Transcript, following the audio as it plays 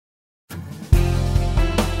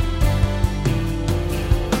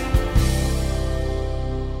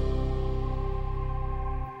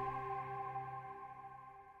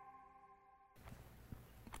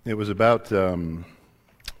It was about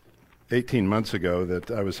 18 months ago that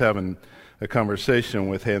I was having a conversation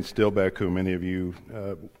with Hans Dilbeck, who many of you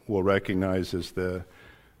will recognize as the,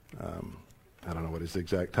 I don't know what his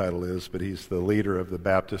exact title is, but he's the leader of the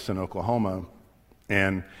Baptists in Oklahoma.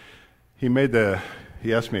 And he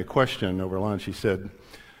asked me a question over lunch. He said,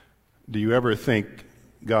 "Do you ever think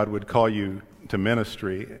God would call you to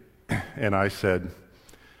ministry?" And I said,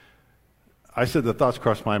 the thoughts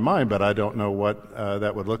crossed my mind, but I don't know what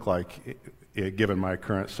that would look like given my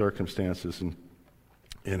current circumstances.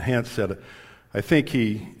 And Hans said, I think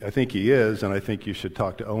he is, and I think you should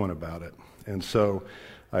talk to Owen about it. And so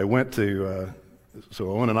I went to,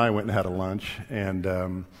 so Owen and I went and had a lunch, and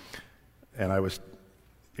I was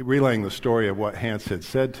relaying the story of what Hans had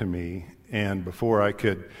said to me, and before I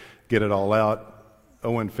could get it all out,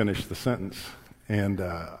 Owen finished the sentence. And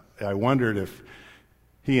I wondered if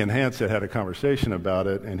he and Hans had a conversation about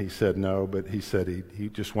it, and he said no, but he said he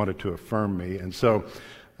just wanted to affirm me. And so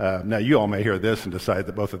now you all may hear this and decide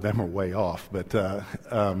that both of them are way off, but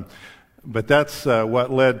that's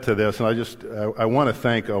what led to this. And I want to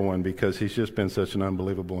thank Owen because he's just been such an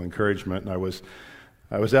unbelievable encouragement. And I was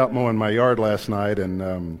out mowing my yard last night,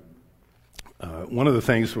 and one of the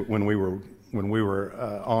things when we were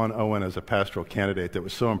on Owen as a pastoral candidate that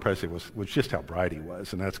was so impressive was just how bright he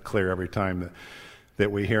was, and that's clear every time that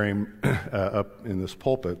we hear him up in this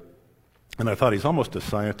pulpit. And I thought he's almost a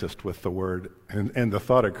scientist with the word. And the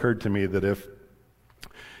thought occurred to me that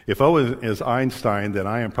if Owen is Einstein, then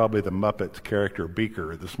I am probably the Muppet character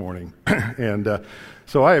Beaker this morning. And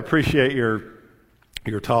so I appreciate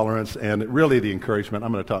your tolerance and really the encouragement.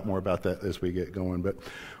 I'm going to talk more about that as we get going. But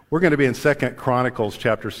we're going to be in 2 Chronicles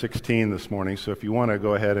chapter 16 this morning. So if you want to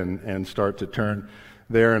go ahead and start to turn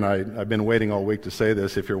there, and I've been waiting all week to say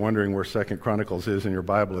this. If you're wondering where 2 Chronicles is in your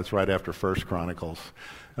Bible, it's right after 1 Chronicles.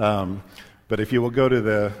 But if you will go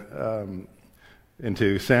to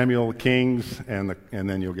into Samuel, Kings, and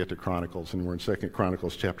then you'll get to Chronicles, and we're in 2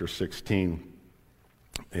 Chronicles chapter 16.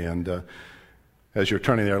 And as you're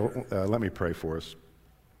turning there, let me pray for us.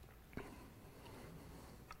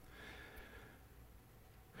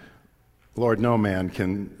 Lord, no man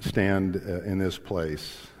can stand in this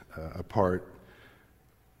place apart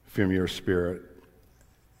from your Spirit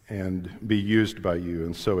and be used by you.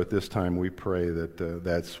 And so at this time we pray that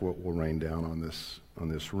that's what will rain down on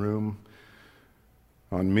this room,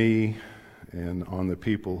 on me, and on the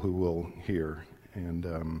people who will hear.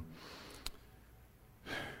 And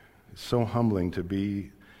it's so humbling to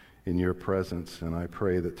be in your presence, and I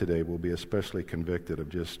pray that today we'll be especially convicted of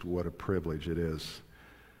just what a privilege it is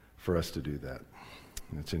for us to do that.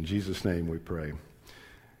 And it's in Jesus' name we pray.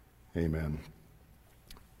 Amen.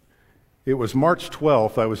 It was March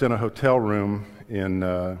 12th. I was in a hotel room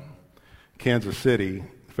in Kansas City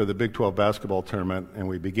for the Big 12 basketball tournament, and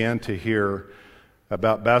we began to hear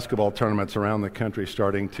about basketball tournaments around the country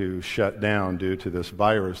starting to shut down due to this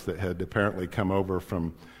virus that had apparently come over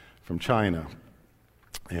from China.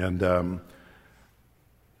 And the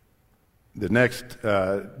next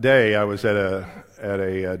day, I was at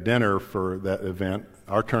a dinner for that event.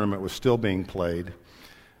 Our tournament was still being played.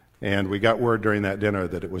 And we got word during that dinner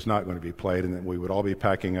that it was not going to be played and that we would all be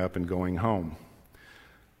packing up and going home.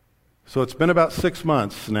 So it's been about 6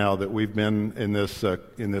 months now that we've been in this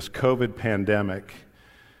COVID pandemic.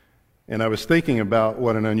 And I was thinking about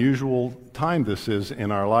what an unusual time this is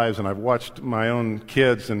in our lives. And I've watched my own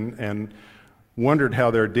kids and wondered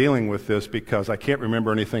how they're dealing with this because I can't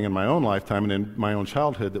remember anything in my own lifetime and in my own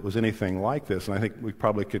childhood that was anything like this. And I think we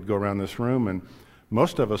probably could go around this room and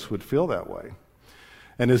most of us would feel that way.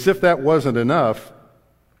 And as if that wasn't enough,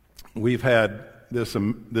 we've had this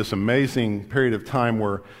amazing period of time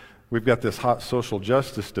where we've got this hot social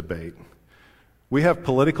justice debate. We have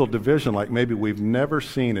political division like maybe we've never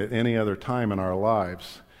seen at any other time in our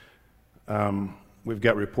lives. We've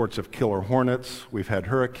got reports of killer hornets. We've had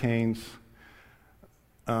hurricanes.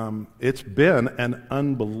 It's been an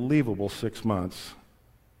unbelievable 6 months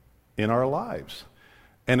in our lives.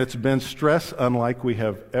 And it's been stress unlike we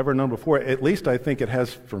have ever known before. At least I think it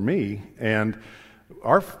has for me. And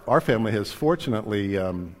our family has fortunately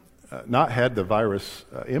not had the virus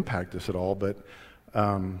impact us at all. But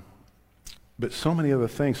so many other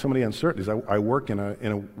things, so many uncertainties. I work in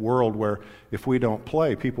a world where if we don't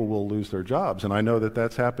play, people will lose their jobs. And I know that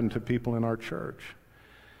that's happened to people in our church.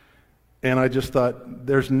 And I just thought,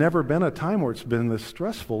 there's never been a time where it's been this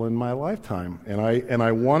stressful in my lifetime. And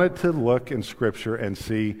I wanted to look in Scripture and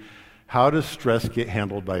see how does stress get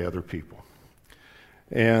handled by other people.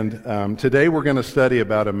 And today we're going to study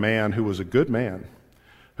about a man who was a good man,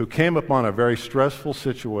 who came upon a very stressful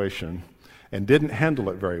situation and didn't handle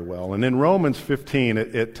it very well. And in Romans 15,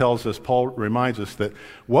 it tells us, Paul reminds us that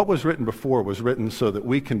what was written before was written so that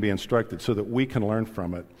we can be instructed, so that we can learn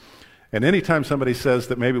from it. And anytime somebody says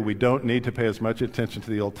that maybe we don't need to pay as much attention to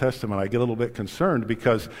the Old Testament, I get a little bit concerned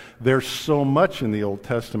because there's so much in the Old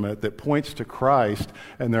Testament that points to Christ,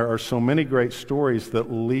 and there are so many great stories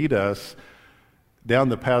that lead us down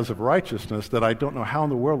the paths of righteousness that I don't know how in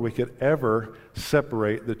the world we could ever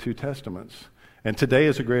separate the two testaments. And today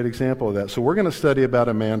is a great example of that. So we're going to study about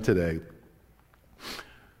a man today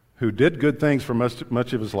who did good things for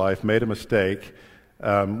much of his life, made a mistake.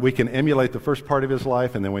 We can emulate the first part of his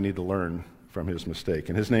life, and then we need to learn from his mistake.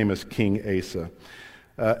 And his name is King Asa.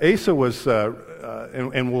 Asa was,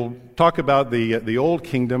 and we'll talk about the old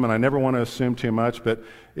kingdom, and I never want to assume too much, but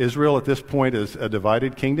Israel at this point is a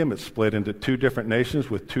divided kingdom. It's split into two different nations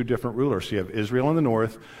with two different rulers. So you have Israel in the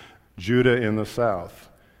north, Judah in the south.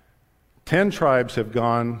 10 tribes have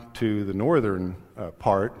gone to the northern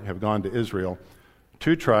part, have gone to Israel.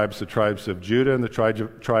 2 tribes, the tribes of Judah and the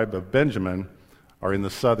tribe of Benjamin, are in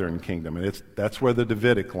the southern kingdom, and that's where the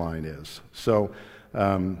Davidic line is. So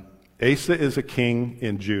Asa is a king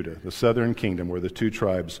in Judah, the southern kingdom, where the 2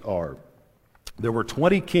 tribes are. There were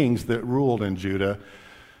 20 kings that ruled in Judah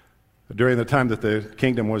during the time that the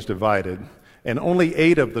kingdom was divided, and only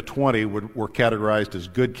 8 of the 20 were categorized as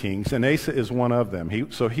good kings, and Asa is one of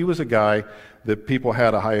them. So he was a guy that people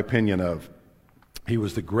had a high opinion of. He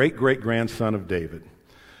was the great-great-grandson of David.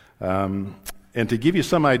 And to give you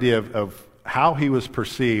some idea of how he was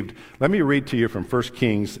perceived, let me read to you from 1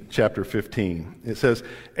 Kings chapter 15. It says,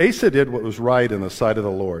 Asa did what was right in the sight of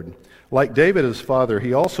the Lord. Like David his father,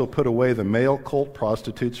 he also put away the male cult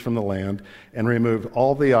prostitutes from the land and removed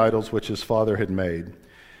all the idols which his father had made.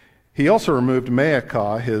 He also removed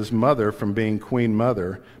Maacah, his mother, from being queen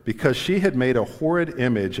mother, because she had made a horrid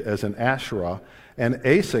image as an Asherah, and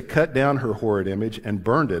Asa cut down her horrid image and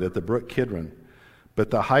burned it at the brook Kidron. But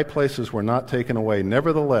the high places were not taken away.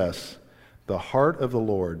 Nevertheless, the heart of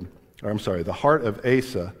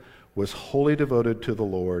Asa was wholly devoted to the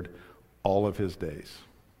Lord all of his days.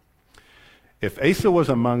 If Asa was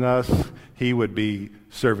among us, he would be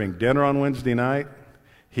serving dinner on Wednesday night.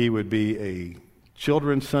 He would be a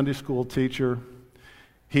children's Sunday school teacher.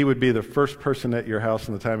 He would be the first person at your house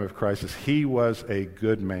in the time of crisis. He was a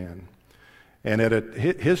good man. And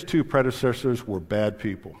his 2 predecessors were bad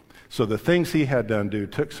people. So the things he had done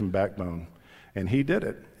took some backbone. And he did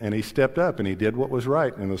it. And he stepped up and he did what was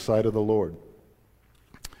right in the sight of the Lord.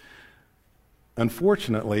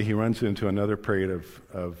 Unfortunately, he runs into another period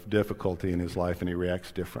of difficulty in his life, and he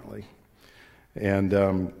reacts differently.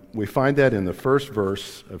 And we find that in the first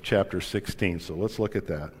verse of chapter 16. So let's look at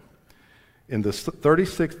that. In the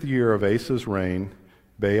 36th year of Asa's reign,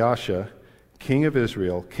 Baasha, king of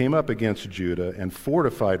Israel, came up against Judah and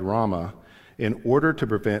fortified Ramah in order to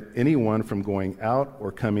prevent anyone from going out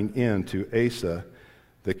or coming in to Asa,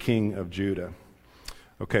 the king of Judah.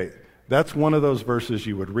 Okay, that's one of those verses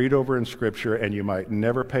you would read over in Scripture and you might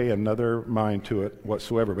never pay another mind to it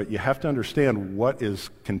whatsoever, but you have to understand what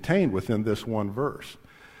is contained within this one verse.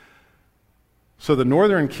 So the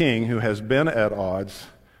northern king, who has been at odds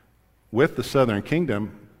with the southern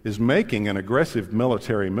kingdom, is making an aggressive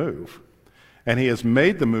military move. And he has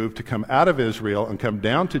made the move to come out of Israel and come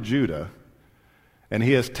down to Judah. And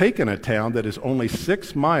he has taken a town that is only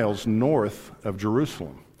 6 miles north of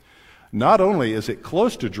Jerusalem. Not only is it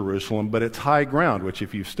close to Jerusalem, but it's high ground, which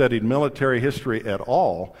if you've studied military history at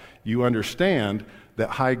all, you understand that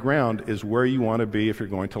high ground is where you want to be if you're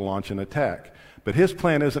going to launch an attack. But his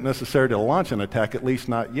plan isn't necessarily to launch an attack, at least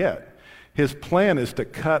not yet. His plan is to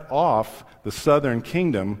cut off the southern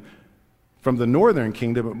kingdom from the northern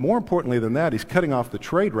kingdom, but more importantly than that, he's cutting off the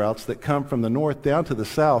trade routes that come from the north down to the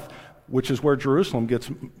south, which is where Jerusalem gets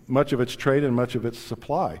much of its trade and much of its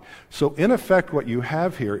supply. So in effect, what you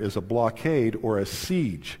have here is a blockade or a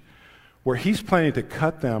siege, where he's planning to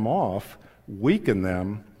cut them off, weaken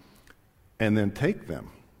them, and then take them.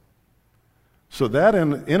 So that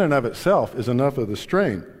in and of itself is enough of the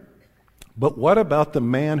strain. But what about the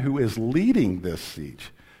man who is leading this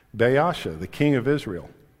siege? Baasha, the king of Israel.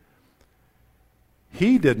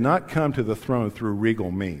 He did not come to the throne through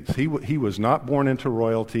regal means. He was not born into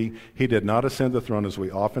royalty. He did not ascend the throne as we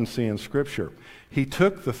often see in Scripture. He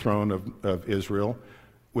took the throne of Israel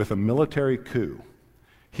with a military coup.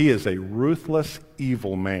 He is a ruthless,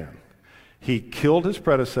 evil man. He killed his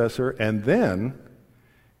predecessor, and then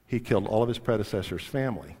he killed all of his predecessor's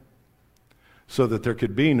family so that there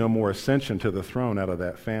could be no more ascension to the throne out of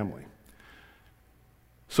that family.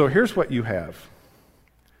 So here's what you have.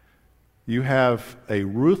 You have a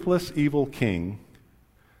ruthless, evil king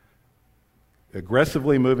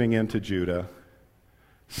aggressively moving into Judah,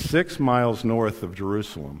 6 miles north of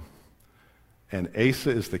Jerusalem, and Asa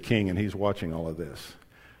is the king, and he's watching all of this.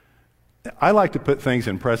 I like to put things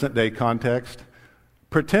in present-day context.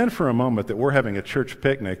 Pretend for a moment that we're having a church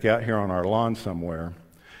picnic out here on our lawn somewhere,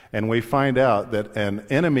 and we find out that an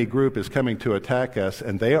enemy group is coming to attack us,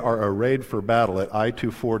 and they are arrayed for battle at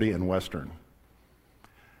I-240 and Western.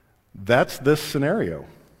 That's this scenario.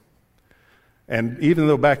 And even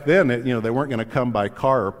though back then, they weren't going to come by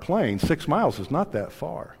car or plane, 6 miles is not that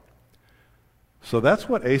far. So that's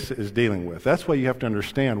what Asa is dealing with. That's why you have to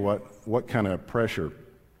understand what kind of pressure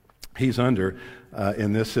he's under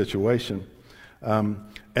in this situation. And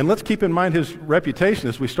let's keep in mind his reputation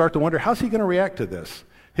as we start to wonder, how's he going to react to this?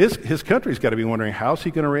 His country's got to be wondering, how's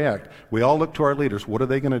he going to react? We all look to our leaders. What are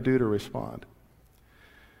they going to do to respond?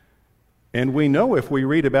 And we know if we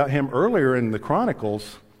read about him earlier in the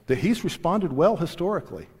Chronicles that he's responded well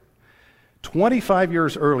historically. 25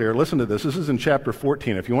 years earlier, listen to this. This is in chapter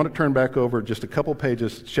 14. If you want to turn back over just a couple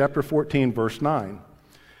pages, chapter 14, verse 9.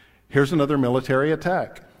 Here's another military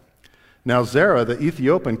attack. Now Zerah, the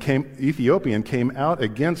Ethiopian came out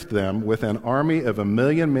against them with an army of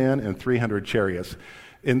 1,000,000 men and 300 chariots.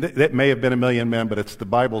 And that may have been 1,000,000 men, but it's the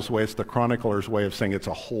Bible's way, it's the chronicler's way of saying it's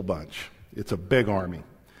a whole bunch. It's a big army.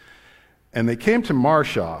 And they came to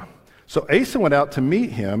Marshah. So Asa went out to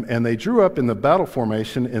meet him, and they drew up in the battle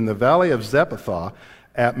formation in the valley of Zephathah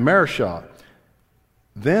at Marshah.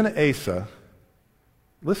 Then Asa,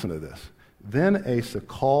 listen to this, then Asa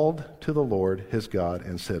called to the Lord his God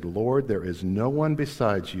and said, Lord, there is no one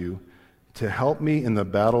besides you to help me in the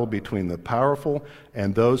battle between the powerful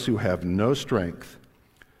and those who have no strength.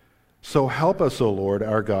 So help us, O Lord,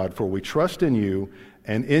 our God, for we trust in you,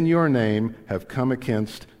 and in your name have come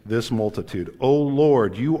against this multitude. O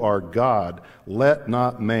Lord, you are God. Let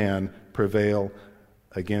not man prevail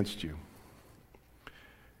against you.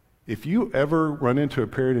 If you ever run into a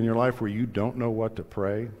period in your life where you don't know what to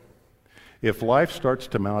pray, if life starts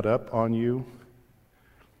to mount up on you,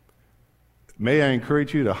 may I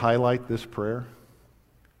encourage you to highlight this prayer?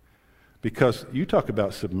 Because you talk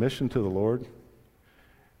about submission to the Lord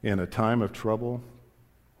in a time of trouble.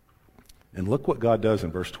 And look what God does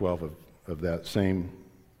in verse 12 of that same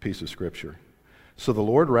piece of Scripture. So the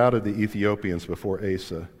Lord routed the Ethiopians before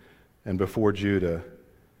Asa and before Judah,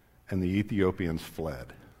 and the Ethiopians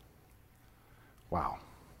fled. Wow.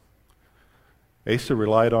 Asa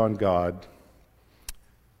relied on God,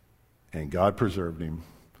 and God preserved him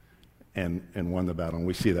and won the battle. And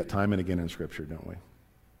we see that time and again in Scripture, don't we?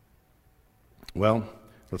 Well,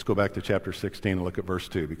 let's go back to chapter 16 and look at verse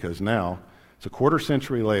 2, because now, it's a quarter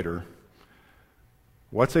century later,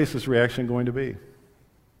 what's Asa's reaction going to be?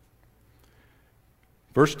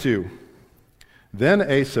 Verse 2, Then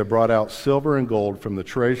Asa brought out silver and gold from the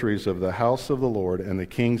treasuries of the house of the Lord and the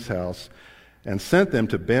king's house, and sent them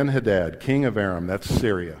to Ben-Hadad, king of Aram, that's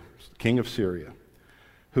Syria, king of Syria,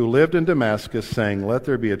 who lived in Damascus, saying, Let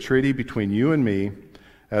there be a treaty between you and me,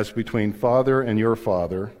 as between father and your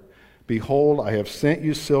father. Behold, I have sent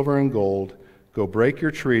you silver and gold. Go break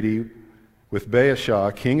your treaty with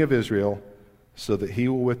Baasha, king of Israel, so that he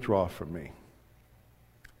will withdraw from me.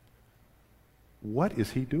 What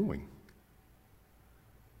is he doing?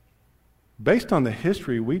 Based on the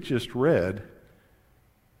history we just read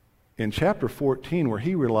in chapter 14, where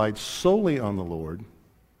he relied solely on the Lord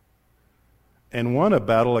and won a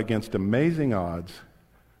battle against amazing odds,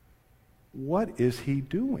 what is he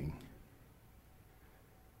doing?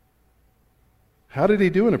 How did he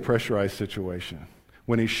do in a pressurized situation?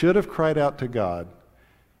 When he should have cried out to God,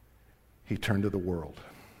 he turned to the world,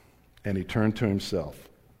 and he turned to himself.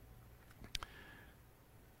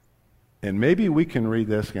 And maybe we can read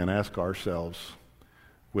this and ask ourselves,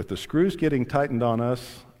 with the screws getting tightened on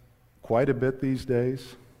us quite a bit these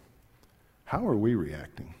days, how are we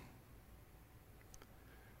reacting?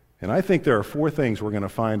 And I think there are 4 things we're going to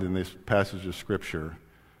find in this passage of Scripture,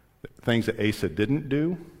 things that Asa didn't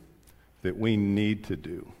do, that we need to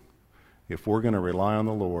do if we're going to rely on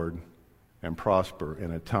the Lord and prosper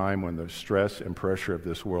in a time when the stress and pressure of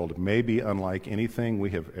this world may be unlike anything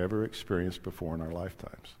we have ever experienced before in our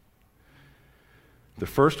lifetimes. The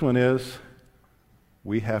first one is,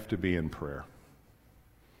 we have to be in prayer.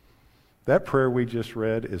 That prayer we just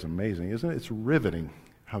read is amazing, isn't it? It's riveting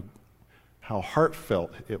how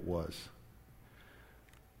heartfelt it was.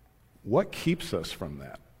 What keeps us from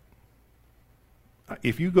that?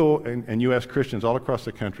 If you go and you ask Christians all across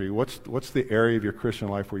the country, what's the area of your Christian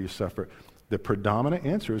life where you suffer? The predominant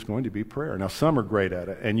answer is going to be prayer. Now, some are great at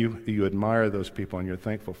it, and you admire those people and you're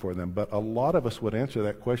thankful for them, but a lot of us would answer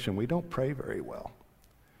that question, we don't pray very well.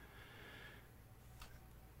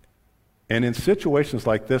 And in situations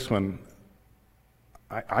like this one,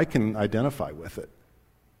 I can identify with it.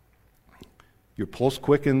 Your pulse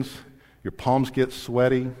quickens, your palms get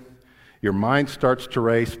sweaty, your mind starts to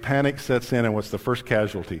race, panic sets in, and what's the first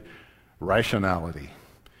casualty? Rationality.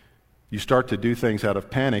 You start to do things out of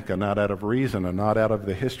panic and not out of reason and not out of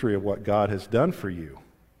the history of what God has done for you.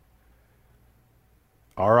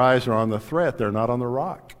 Our eyes are on the threat, they're not on the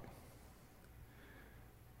rock.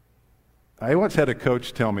 I once had a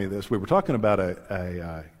coach tell me this. We were talking about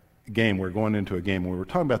a game. We were going into a game. We were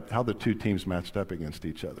talking about how the two teams matched up against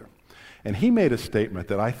each other. And he made a statement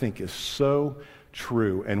that I think is so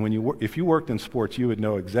true. And when if you worked in sports, you would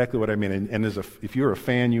know exactly what I mean. And if you're a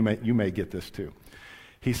fan, you may get this too.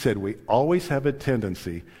 He said, we always have a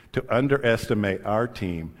tendency to underestimate our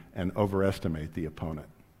team and overestimate the opponent.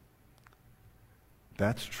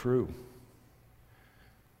 That's true.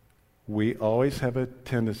 We always have a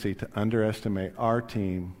tendency to underestimate our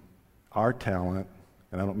team, our talent,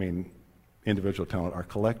 and I don't mean individual talent, our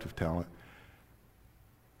collective talent,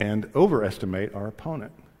 and overestimate our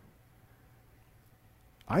opponent.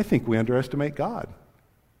 I think we underestimate God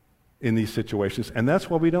in these situations, and that's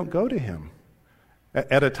why we don't go to Him.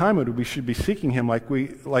 At a time when we should be seeking Him like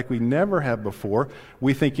we never have before,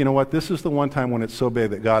 we think, you know what, this is the one time when it's so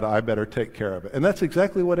big that God, I better take care of it. And that's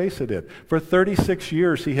exactly what Asa did. For 36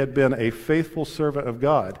 years, he had been a faithful servant of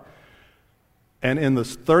God. And in the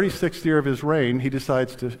 36th year of his reign, he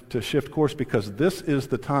decides to shift course because this is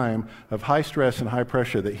the time of high stress and high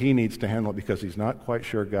pressure that he needs to handle because he's not quite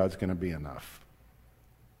sure God's going to be enough.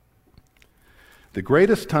 The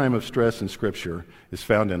greatest time of stress in Scripture is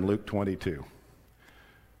found in Luke 22.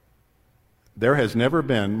 There has never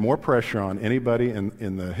been more pressure on anybody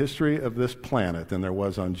in the history of this planet than there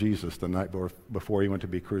was on Jesus the night before he went to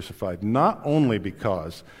be crucified, not only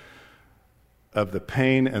because of the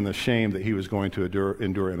pain and the shame that he was going to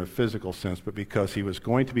endure in a physical sense, but because he was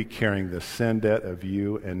going to be carrying the sin debt of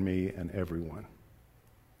you and me and everyone.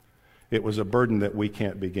 It was a burden that we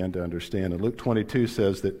can't begin to understand. And Luke 22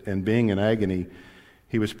 says that, and being in agony,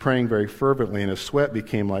 he was praying very fervently, and his sweat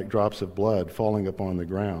became like drops of blood falling upon the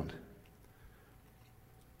ground.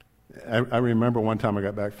 I remember one time I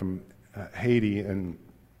got back from Haiti, and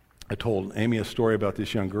I told Amy a story about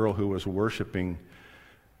this young girl who was worshiping,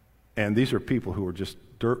 and these are people who were just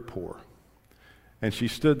dirt poor. And she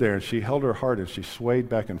stood there, and she held her heart, and she swayed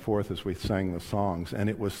back and forth as we sang the songs. And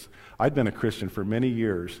I'd been a Christian for many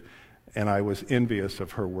years, and I was envious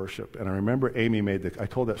of her worship. And I remember I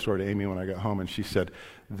told that story to Amy when I got home, and she said,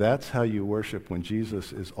 that's how you worship when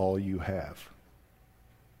Jesus is all you have.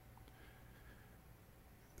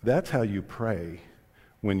 That's how you pray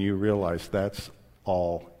when you realize that's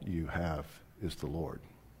all you have is the Lord.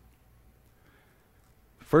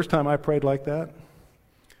 First time I prayed like that,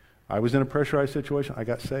 I was in a pressurized situation. I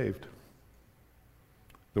got saved.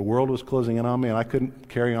 The world was closing in on me, and I couldn't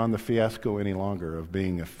carry on the fiasco any longer of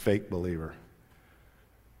being a fake believer.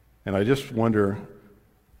 And I just wonder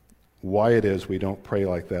why it is we don't pray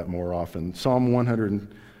like that more often. Psalm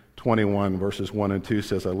 121, verses 1 and 2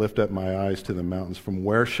 says, I lift up my eyes to the mountains. From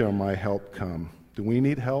where shall my help come? Do we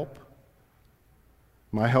need help?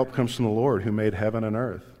 My help comes from the Lord who made heaven and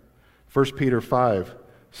earth. 1 Peter 5,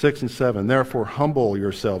 6 and 7, therefore humble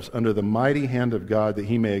yourselves under the mighty hand of God that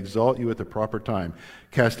he may exalt you at the proper time,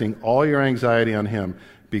 casting all your anxiety on him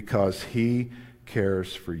because he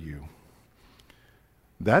cares for you.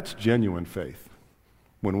 That's genuine faith,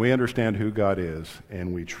 when we understand who God is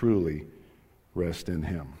and we truly rest in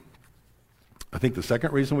him. I think the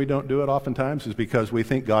second reason we don't do it oftentimes is because we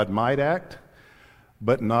think God might act,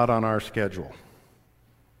 but not on our schedule.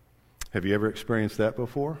 Have you ever experienced that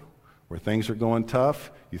before? Where things are going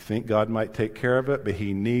tough, you think God might take care of it, but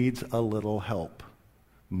he needs a little help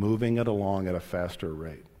moving it along at a faster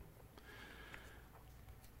rate.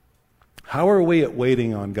 How are we at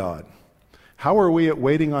waiting on God? How are we at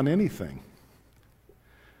waiting on anything?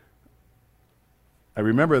 I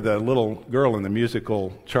remember the little girl in the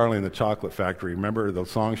musical Charlie and the Chocolate Factory. Remember the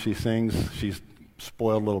song she sings? She's a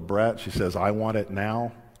spoiled little brat. She says, I want it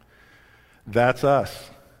now. That's us.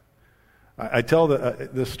 I tell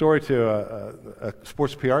the story to a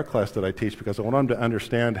sports PR class that I teach because I want them to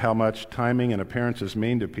understand how much timing and appearances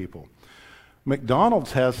mean to people.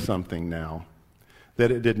 McDonald's has something now that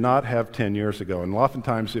it did not have 10 years ago. And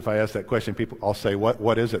oftentimes if I ask that question, I'll say,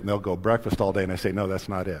 what is it? And they'll go, breakfast all day. And I say, no, that's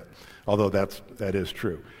not it. Although that is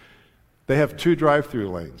true. They have 2 drive-through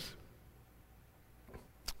lanes.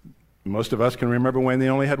 Most of us can remember when they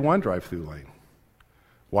only had 1 drive-through lane.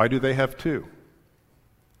 Why do they have 2?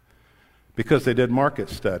 Because they did market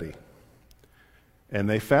study. And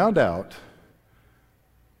they found out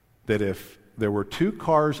that if there were 2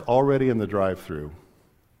 cars already in the drive-thru,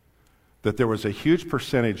 that there was a huge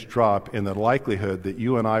percentage drop in the likelihood that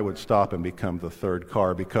you and I would stop and become the 3rd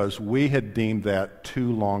car because we had deemed that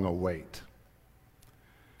too long a wait.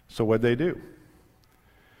 So what'd they do?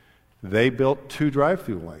 They built 2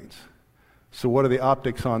 drive-thru lanes. So what are the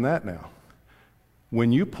optics on that now?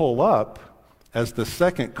 When you pull up as the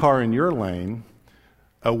 2nd car in your lane,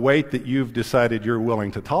 a wait that you've decided you're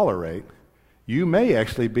willing to tolerate, you may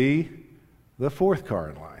actually be the 4th car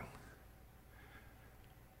in line.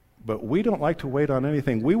 But we don't like to wait on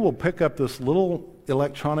anything. We will pick up this little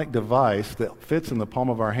electronic device that fits in the palm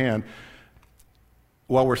of our hand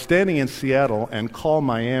while we're standing in Seattle and call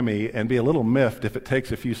Miami and be a little miffed if it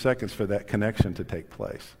takes a few seconds for that connection to take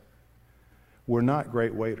place. We're not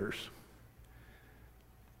great waiters.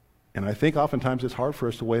 And I think oftentimes it's hard for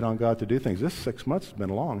us to wait on God to do things. This 6 months has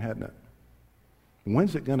been long, hasn't it?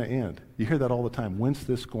 When's it going to end? You hear that all the time. When's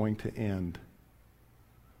this going to end?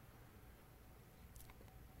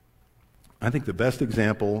 I think the best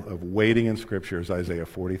example of waiting in Scripture is Isaiah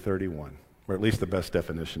 40:31, or at least the best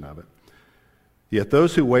definition of it. Yet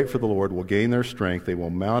those who wait for the Lord will gain their strength. They will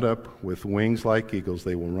mount up with wings like eagles.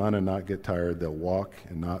 They will run and not get tired. They'll walk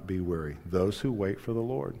and not be weary. Those who wait for the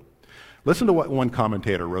Lord. Listen to what one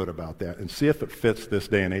commentator wrote about that and see if it fits this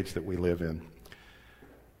day and age that we live in.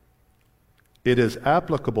 It is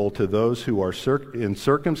applicable to those who are in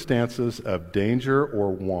circumstances of danger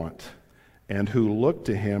or want, and who look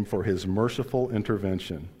to him for his merciful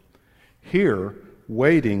intervention. Here,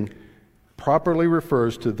 waiting properly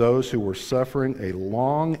refers to those who were suffering a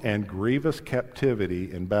long and grievous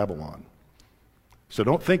captivity in Babylon. So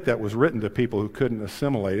don't think that was written to people who couldn't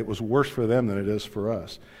assimilate. It was worse for them than it is for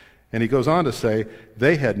us. And he goes on to say,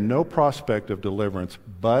 they had no prospect of deliverance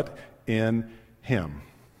but in him.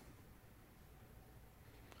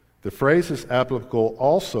 The phrase is applicable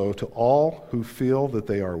also to all who feel that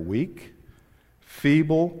they are weak,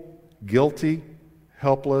 feeble, guilty,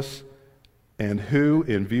 helpless, and who,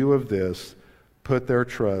 in view of this, put their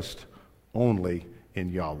trust only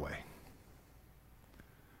in Yahweh.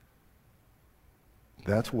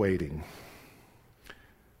 That's waiting.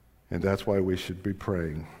 And that's why we should be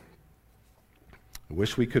praying. I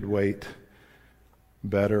wish we could wait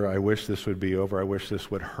better. I wish this would be over. I wish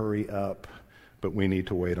this would hurry up. But we need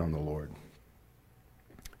to wait on the Lord.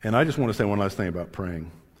 And I just want to say one last thing about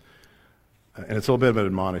praying. And it's a little bit of an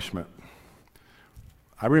admonishment.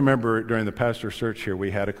 I remember during the pastor search here,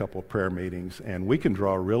 we had a couple of prayer meetings, and we can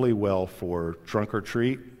draw really well for trunk or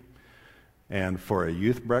treat and for a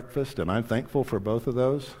youth breakfast, and I'm thankful for both of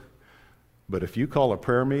those. But if you call a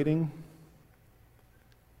prayer meeting,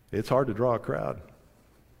 it's hard to draw a crowd.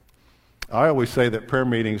 I always say that prayer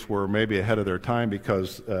meetings were maybe ahead of their time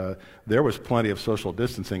because there was plenty of social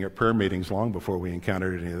distancing at prayer meetings long before we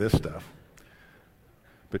encountered any of this stuff.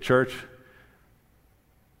 But church,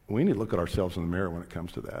 we need to look at ourselves in the mirror when it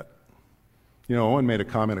comes to that. You know, Owen made a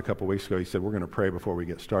comment a couple weeks ago. He said, we're going to pray before we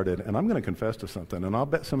get started. And I'm going to confess to something, and I'll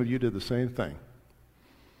bet some of you did the same thing.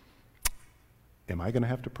 Am I going to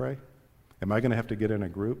have to pray? Am I going to have to get in a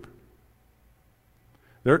group?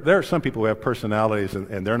 There are some people who have personalities,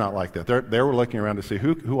 and they're not like that. They're looking around to see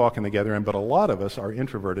who all can they gather in, but a lot of us are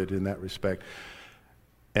introverted in that respect.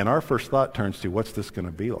 And our first thought turns to, what's this going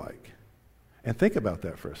to be like? And think about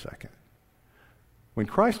that for a second. When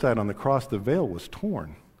Christ died on the cross, the veil was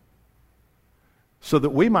torn so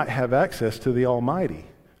that we might have access to the Almighty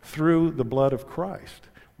through the blood of Christ.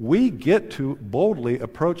 We get to boldly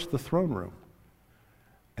approach the throne room.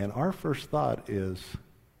 And our first thought is,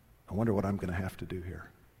 I wonder what I'm going to have to do here.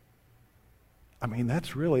 I mean,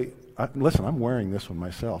 that's really, listen, I'm wearing this one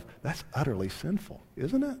myself. That's utterly sinful,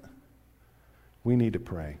 isn't it? We need to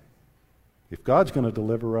pray. If God's going to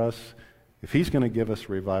deliver us, if he's going to give us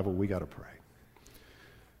revival, we got to pray.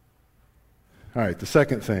 All right, the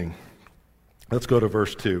second thing. Let's go to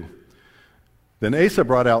verse 2. Then Asa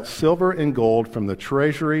brought out silver and gold from the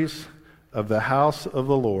treasuries of the house of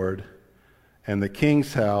the Lord and the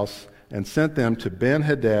king's house, and sent them to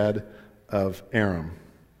Ben-Hadad of Aram.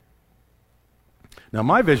 Now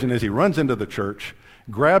my vision is he runs into the church,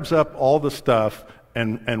 grabs up all the stuff,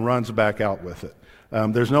 and runs back out with it.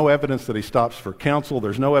 There's no evidence that he stops for counsel.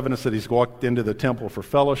 There's no evidence that he's walked into the temple for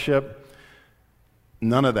fellowship.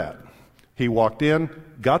 None of that. He walked in,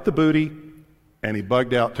 got the booty, and he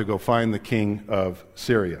bugged out to go find the king of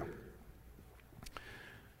Syria.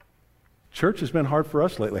 Church has been hard for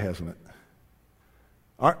us lately, hasn't it?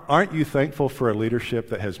 Aren't you thankful for a leadership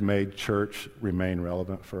that has made church remain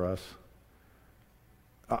relevant for us?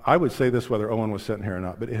 I would say this whether Owen was sitting here or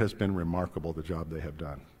not, but it has been remarkable the job they have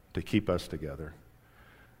done to keep us together.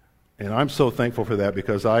 And I'm so thankful for that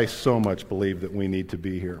because I so much believe that we need to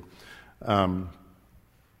be here.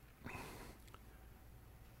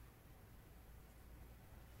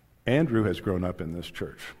 Andrew has grown up in this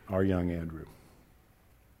church, our young Andrew.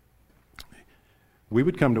 We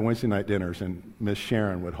would come to Wednesday night dinners and Miss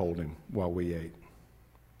Sharon would hold him while we ate.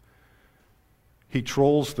 He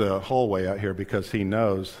trolls the hallway out here because he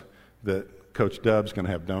knows that Coach Dub's going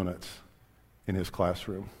to have donuts in his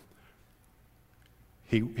classroom.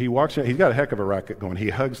 He walks in, he's got a heck of a racket going. He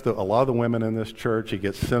hugs a lot of the women in this church. He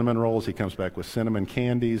gets cinnamon rolls. He comes back with cinnamon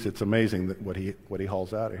candies. It's amazing what he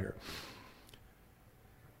hauls out of here.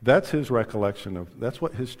 That's his recollection of, that's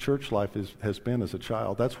what his church life has been as a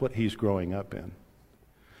child. That's what he's growing up in.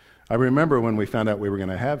 I remember when we found out we were going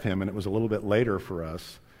to have him, and it was a little bit later for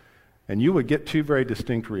us, and you would get two very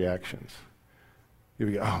distinct reactions. You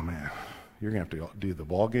would go, oh man, you're going to have to do the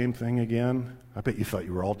ball game thing again? I bet you thought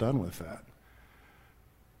you were all done with that.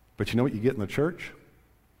 But you know what you get in the church?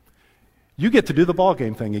 You get to do the ball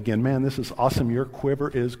game thing again. Man, this is awesome. Your quiver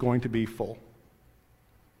is going to be full.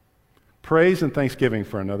 Praise and thanksgiving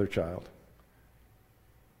for another child.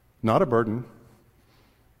 Not a burden,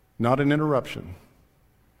 not an interruption,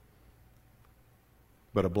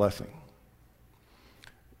 but a blessing.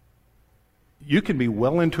 You can be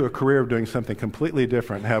well into a career of doing something completely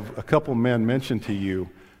different, have a couple men mention to you,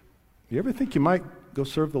 you ever think you might go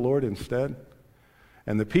serve the Lord instead?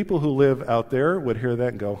 And the people who live out there would hear that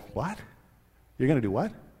and go, what? You're going to do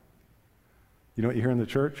what? You know what you hear in the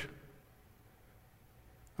church?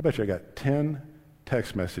 I bet you I got 10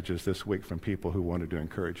 text messages this week from people who wanted to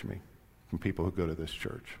encourage me, from people who go to this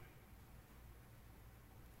church.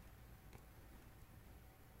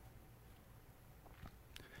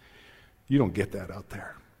 You don't get that out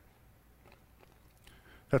there.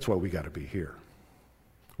 That's why we got to be here.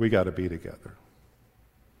 We got to be together.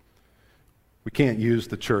 We can't use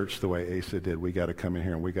the church the way Asa did. We got to come in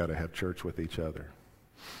here and we got to have church with each other.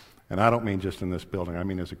 And I don't mean just in this building. I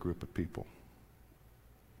mean as a group of people.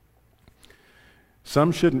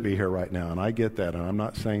 Some shouldn't be here right now, and I get that, and I'm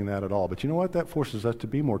not saying that at all. But you know what? That forces us to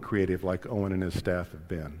be more creative like Owen and his staff have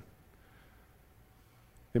been.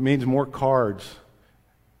 It means more cards.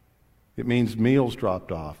 It means meals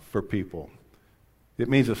dropped off for people. It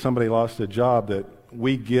means if somebody lost a job that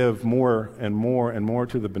we give more and more and more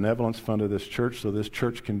to the benevolence fund of this church so this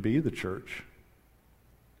church can be the church.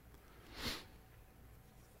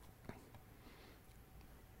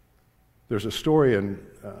 There's a story, and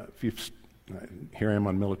here I am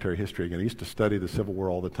on military history again. I used to study the Civil War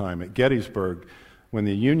all the time. At Gettysburg, when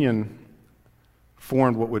the Union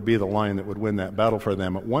formed what would be the line that would win that battle for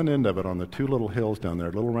them, at one end of it on the two little hills down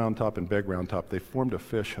there, Little Round Top and Big Round Top, they formed a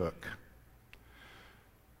fish hook.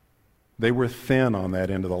 They were thin on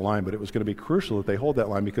that end of the line, but it was going to be crucial that they hold that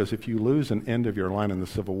line because if you lose an end of your line in the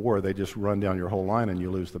Civil War, they just run down your whole line and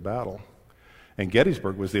you lose the battle. And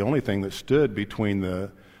Gettysburg was the only thing that stood between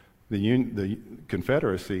the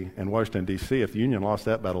Confederacy and Washington, D.C. If the Union lost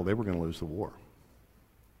that battle, they were going to lose the war.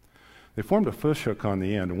 They formed a fish hook on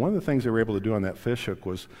the end, and one of the things they were able to do on that fish hook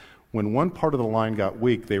was when one part of the line got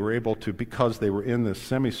weak, they were able to, because they were in this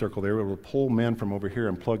semicircle, they were able to pull men from over here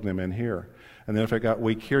and plug them in here. And then if it got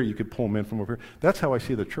weak here, you could pull men from over here. That's how I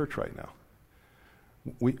see the church right now.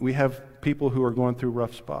 We have people who are going through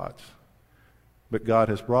rough spots, but God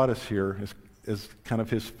has brought us here as kind of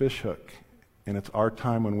his fish hook. And it's our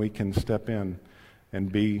time when we can step in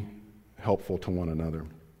and be helpful to one another.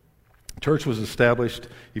 Church was established,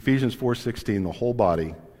 Ephesians 4:16, the whole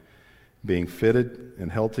body being fitted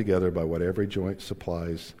and held together by what every joint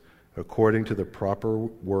supplies according to the proper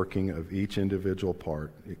working of each individual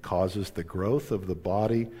part. It causes the growth of the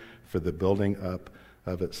body for the building up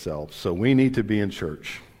of itself. So we need to be in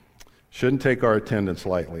church. Shouldn't take our attendance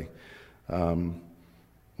lightly. When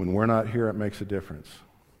we're not here, it makes a difference.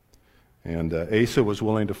 And Asa was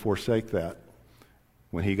willing to forsake that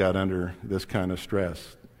when he got under this kind of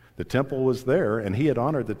stress. The temple was there, and he had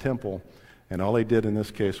honored the temple, and all he did in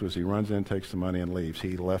this case was he runs in, takes the money, and leaves.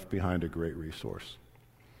 He left behind a great resource.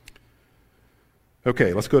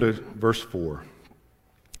 Okay, let's go to verse 4.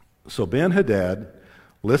 So Ben-Hadad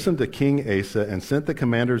listened to King Asa and sent the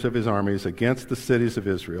commanders of his armies against the cities of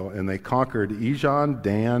Israel, and they conquered Ijon,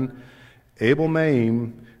 Dan,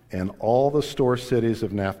 Abel-Maim, and all the store cities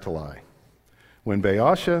of Naphtali. When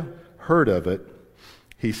Baasha heard of it,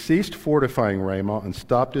 he ceased fortifying Ramah and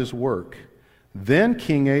stopped his work. Then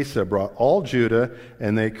King Asa brought all Judah,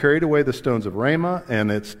 and they carried away the stones of Ramah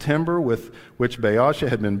and its timber with which Baasha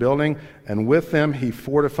had been building, and with them he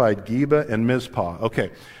fortified Geba and Mizpah.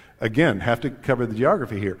 Okay, again, have to cover the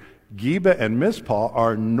geography here. Geba and Mizpah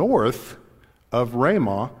are north of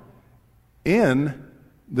Ramah in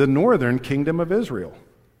the northern kingdom of Israel.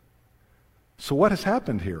 So what has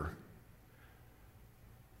happened here?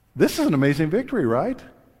 This is an amazing victory, right?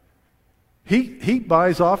 He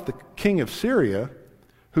buys off the king of Syria,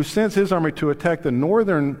 who sends his army to attack the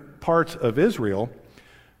northern parts of Israel.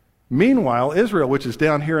 Meanwhile, Israel, which is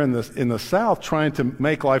down here in the south, trying to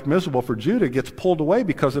make life miserable for Judah, gets pulled away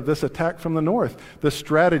because of this attack from the north. The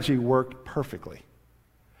strategy worked perfectly.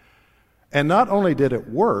 And not only did it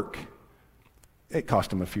work, it cost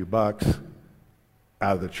them a few bucks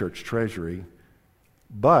out of the church treasury,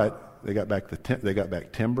 but they got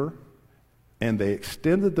back timber, and they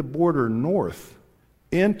extended the border north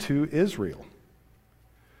into Israel.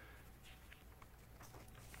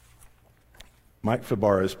 Mike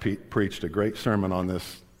Fabar has preached a great sermon on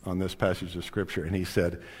this passage of Scripture, and he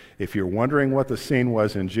said, if you're wondering what the scene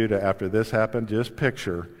was in Judah after this happened, just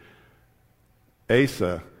picture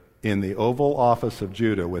Asa in the Oval Office of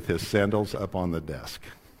Judah with his sandals up on the desk.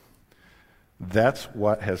 That's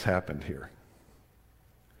what has happened here.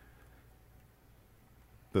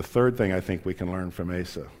 The third thing I think we can learn from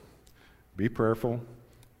Asa, be prayerful,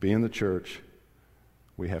 be in the church.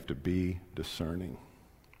 We have to be discerning.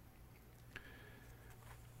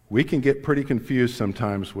 We can get pretty confused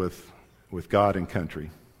sometimes with God and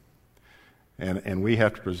country. And we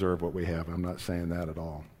have to preserve what we have. I'm not saying that at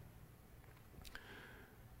all.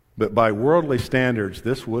 But by worldly standards,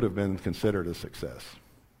 this would have been considered a success.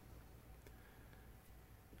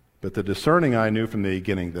 But the discerning eye knew from the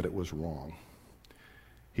beginning that it was wrong.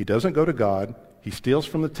 He doesn't go to God. He steals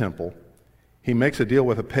from the temple. He makes a deal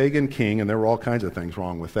with a pagan king, and there were all kinds of things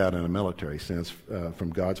wrong with that in a military sense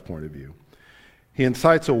from God's point of view. He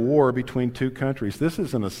incites a war between two countries. This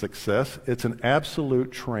isn't a success. It's an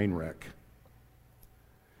absolute train wreck.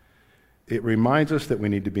 It reminds us that we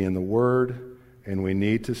need to be in the Word, and we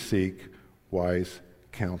need to seek wise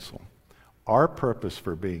counsel. Our purpose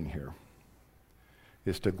for being here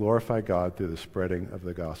is to glorify God through the spreading of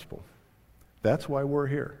the gospel. That's why we're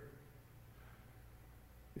here.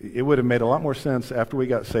 It would have made a lot more sense after we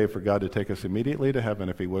got saved for God to take us immediately to heaven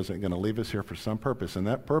if he wasn't going to leave us here for some purpose. And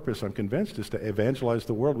that purpose, I'm convinced, is to evangelize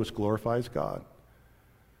the world, which glorifies God.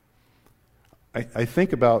 I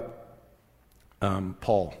think about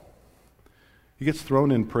Paul. He gets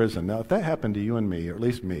thrown in prison. Now, if that happened to you and me, or at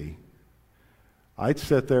least me, I'd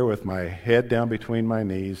sit there with my head down between my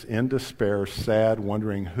knees, in despair, sad,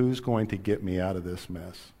 wondering who's going to get me out of this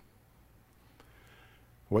mess.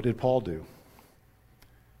 What did Paul do?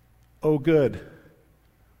 Oh, good.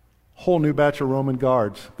 Whole new batch of Roman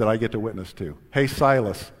guards that I get to witness to. Hey,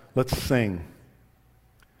 Silas, let's sing.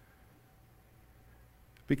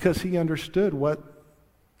 Because he understood what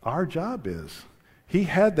our job is. He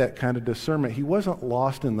had that kind of discernment. He wasn't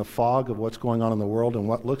lost in the fog of what's going on in the world and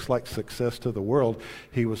what looks like success to the world.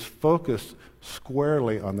 He was focused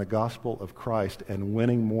squarely on the gospel of Christ and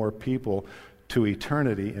winning more people to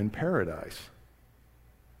eternity in paradise.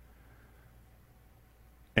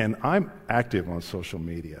 And I'm active on social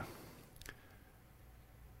media.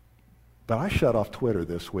 But I shut off Twitter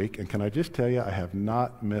this week, and can I just tell you, I have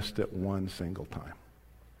not missed it one single time.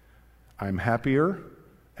 I'm happier,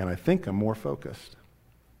 and I think I'm more focused.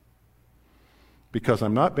 Because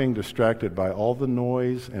I'm not being distracted by all the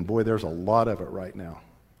noise, and boy, there's a lot of it right now.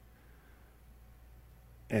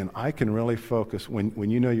 And I can really focus. When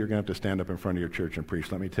you know you're going to have to stand up in front of your church and preach,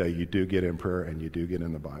 let me tell you, you do get in prayer and you do get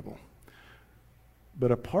in the Bible.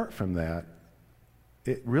 But apart from that,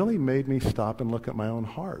 it really made me stop and look at my own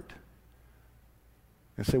heart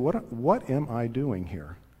and say, what am I doing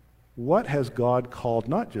here? What has God called,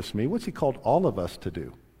 not just me, what's he called all of us to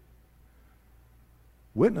do?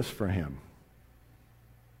 Witness for him.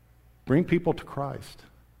 Bring people to Christ.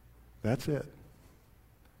 That's it.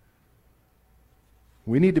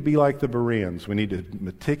 We need to be like the Bereans. We need to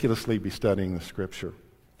meticulously be studying the Scripture.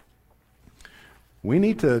 We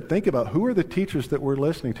need to think about who are the teachers that we're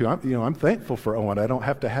listening to. I'm thankful for Owen. I don't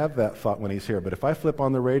have to have that thought when he's here. But if I flip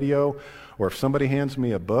on the radio or if somebody hands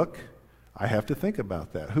me a book, I have to think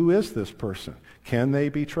about that. Who is this person? Can they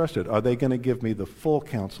be trusted? Are they going to give me the full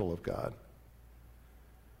counsel of God?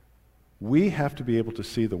 We have to be able to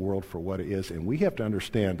see the world for what it is, and we have to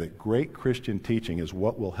understand that great Christian teaching is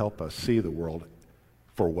what will help us see the world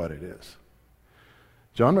for what it is.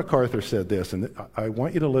 John MacArthur said this, and I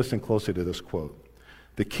want you to listen closely to this quote.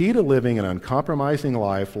 The key to living an uncompromising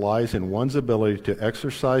life lies in one's ability to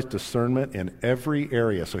exercise discernment in every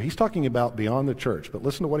area. So he's talking about beyond the church, but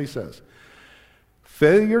listen to what he says.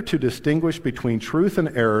 Failure to distinguish between truth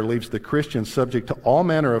and error leaves the Christian subject to all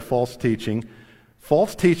manner of false teaching.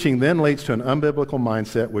 False teaching then leads to an unbiblical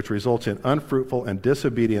mindset, which results in unfruitful and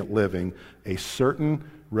disobedient living, a certain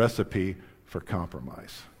recipe for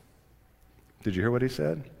compromise. Did you hear what he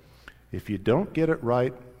said? If you don't get it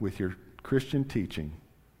right with your Christian teaching,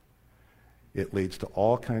 it leads to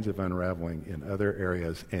all kinds of unraveling in other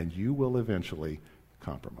areas, and you will eventually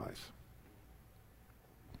compromise.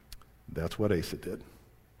 That's what Asa did.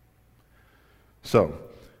 So,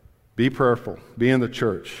 be prayerful, be in the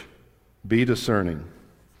church, be discerning.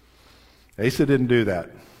 Asa didn't do that.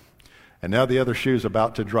 And now the other shoe's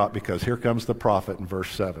about to drop, because here comes the prophet in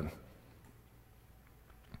verse 7.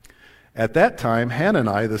 At that time,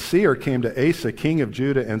 Hanani the seer came to Asa, king of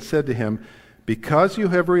Judah, and said to him, because you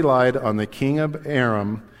have relied on the king of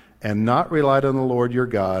Aram and not relied on the Lord your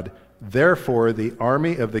God, therefore the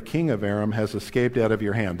army of the king of Aram has escaped out of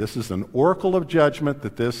your hand. This is an oracle of judgment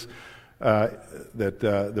that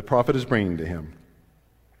the prophet is bringing to him.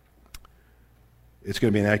 It's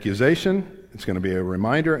going to be an accusation, it's going to be a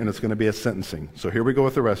reminder, and it's going to be a sentencing. So here we go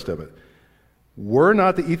with the rest of it. Were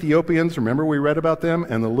not the Ethiopians, remember we read about them,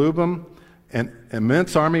 and the Lubim, an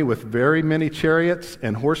immense army with very many chariots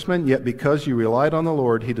and horsemen, yet because you relied on the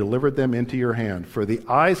Lord, he delivered them into your hand. For the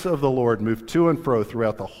eyes of the Lord move to and fro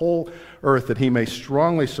throughout the whole earth, that he may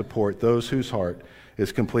strongly support those whose heart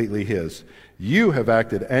is completely his. You have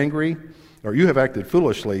acted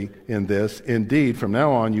foolishly in this. Indeed, from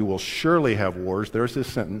now on you will surely have wars. There's his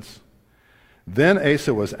sentence. Then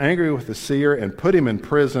Asa was angry with the seer and put him in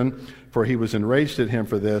prison, for he was enraged at him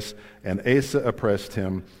for this, and Asa oppressed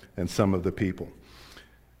him and some of the people.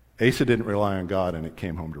 Asa didn't rely on God, and it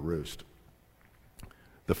came home to roost.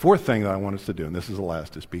 The fourth thing that I want us to do, and this is the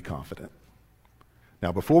last, is be confident.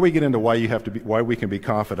 Now, before we get into why we can be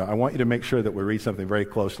confident, I want you to make sure that we read something very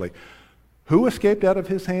closely. Who escaped out of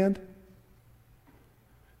his hand?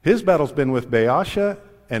 His battle's been with Baasha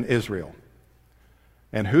and Israel.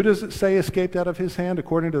 And who does it say escaped out of his hand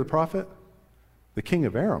according to the prophet? The king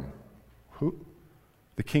of Aram. Who?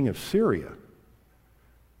 The king of Syria.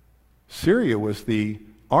 Syria was the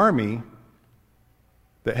army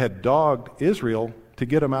that had dogged Israel to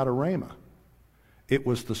get them out of Ramah. It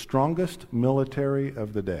was the strongest military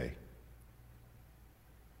of the day.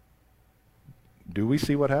 Do we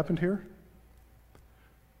see what happened here?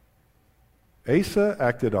 Asa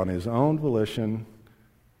acted on his own volition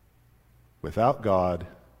without God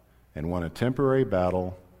and won a temporary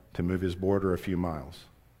battle to move his border a few miles.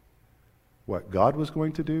 What God was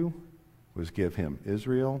going to do was give him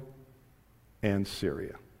Israel and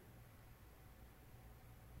Syria.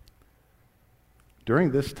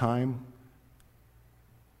 During this time,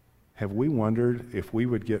 have we wondered if we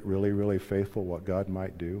would get really, really faithful what God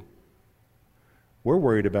might do? We're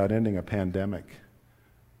worried about ending a pandemic.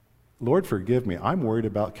 Lord, forgive me. I'm worried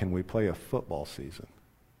about, can we play a football season?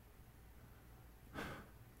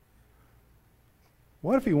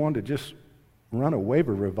 What if he wanted to just run a wave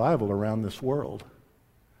of revival around this world?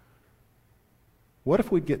 What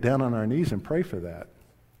if we'd get down on our knees and pray for that?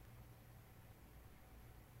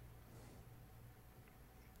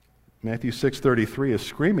 Matthew 6:33 is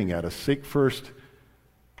screaming at us, seek first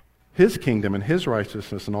his kingdom and his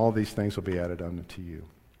righteousness, and all these things will be added unto you.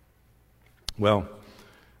 Well,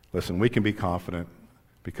 listen, we can be confident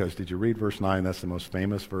because did you read verse 9? That's the most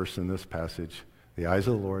famous verse in this passage. The eyes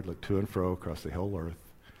of the Lord look to and fro across the whole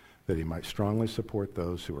earth, that he might strongly support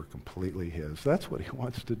those who are completely his. That's what he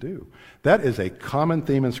wants to do. That is a common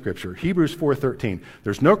theme in Scripture. Hebrews 4:13.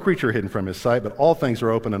 There's no creature hidden from his sight, but all things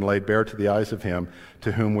are open and laid bare to the eyes of him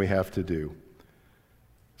to whom we have to do.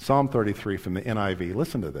 Psalm 33 from the NIV.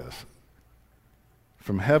 Listen to this.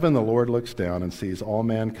 From heaven the Lord looks down and sees all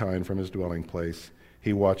mankind from his dwelling place.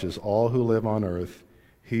 He watches all who live on earth.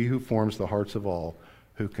 He who forms the hearts of all,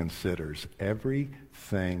 who considers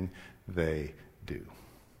everything they do.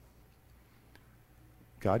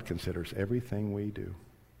 God considers everything we do.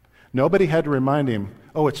 Nobody had to remind him,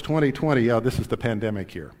 oh, it's 2020, yeah, this is the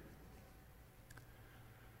pandemic year.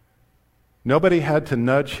 Nobody had to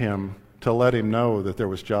nudge him to let him know that there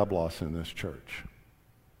was job loss in this church.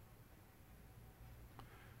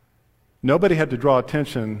 Nobody had to draw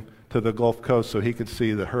attention to the Gulf Coast so he could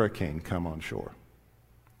see the hurricane come on shore.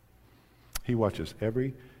 He watches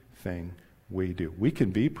everything we do. We can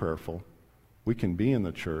be prayerful. We can be in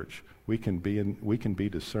the church. We can be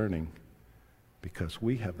discerning because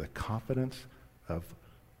we have the confidence of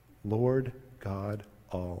Lord God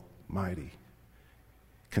Almighty,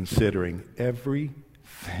 considering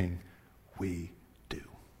everything we do.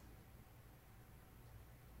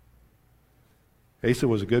 Asa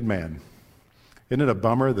was a good man. Isn't it a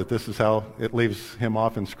bummer that this is how it leaves him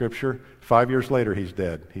off in Scripture? 5 years later, he's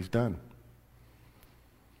dead. He's done.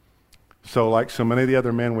 So like so many of the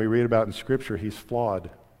other men we read about in Scripture, he's flawed.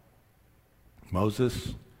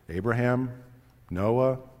 Moses, Abraham,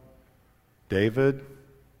 Noah, David,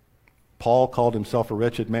 Paul called himself a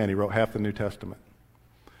wretched man. He wrote half the New Testament,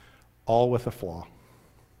 all with a flaw.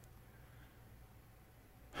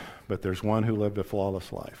 But there's one who lived a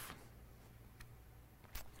flawless life.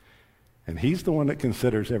 And he's the one that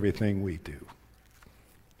considers everything we do.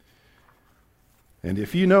 And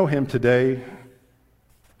if you know him today,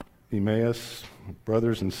 Emmaus,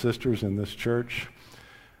 brothers and sisters in this church,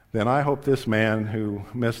 then I hope this man who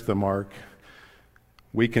missed the mark,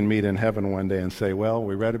 we can meet in heaven one day and say, well,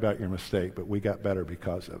 we read about your mistake, but we got better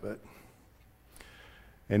because of it.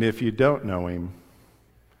 And if you don't know him,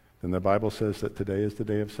 then the Bible says that today is the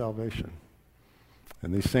day of salvation.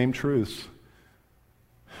 And these same truths,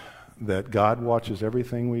 that God watches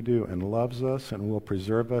everything we do and loves us and will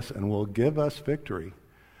preserve us and will give us victory,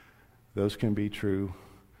 those can be true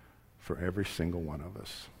for every single one of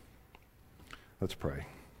us. Let's pray.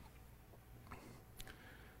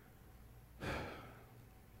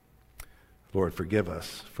 Lord, forgive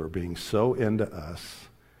us for being so into us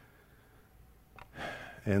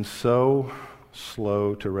and so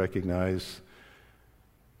slow to recognize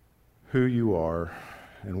who you are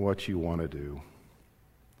and what you want to do.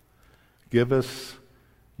 Give us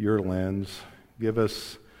your lens. Give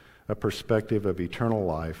us a perspective of eternal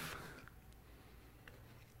life.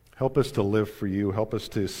 Help us to live for you. Help us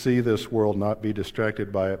to see this world, not be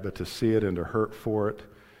distracted by it, but to see it and to hurt for it.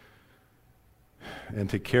 And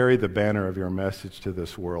to carry the banner of your message to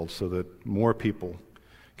this world so that more people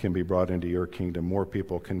can be brought into your kingdom. More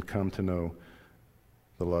people can come to know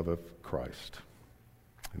the love of Christ.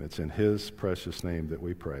 And it's in his precious name that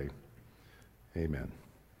we pray. Amen.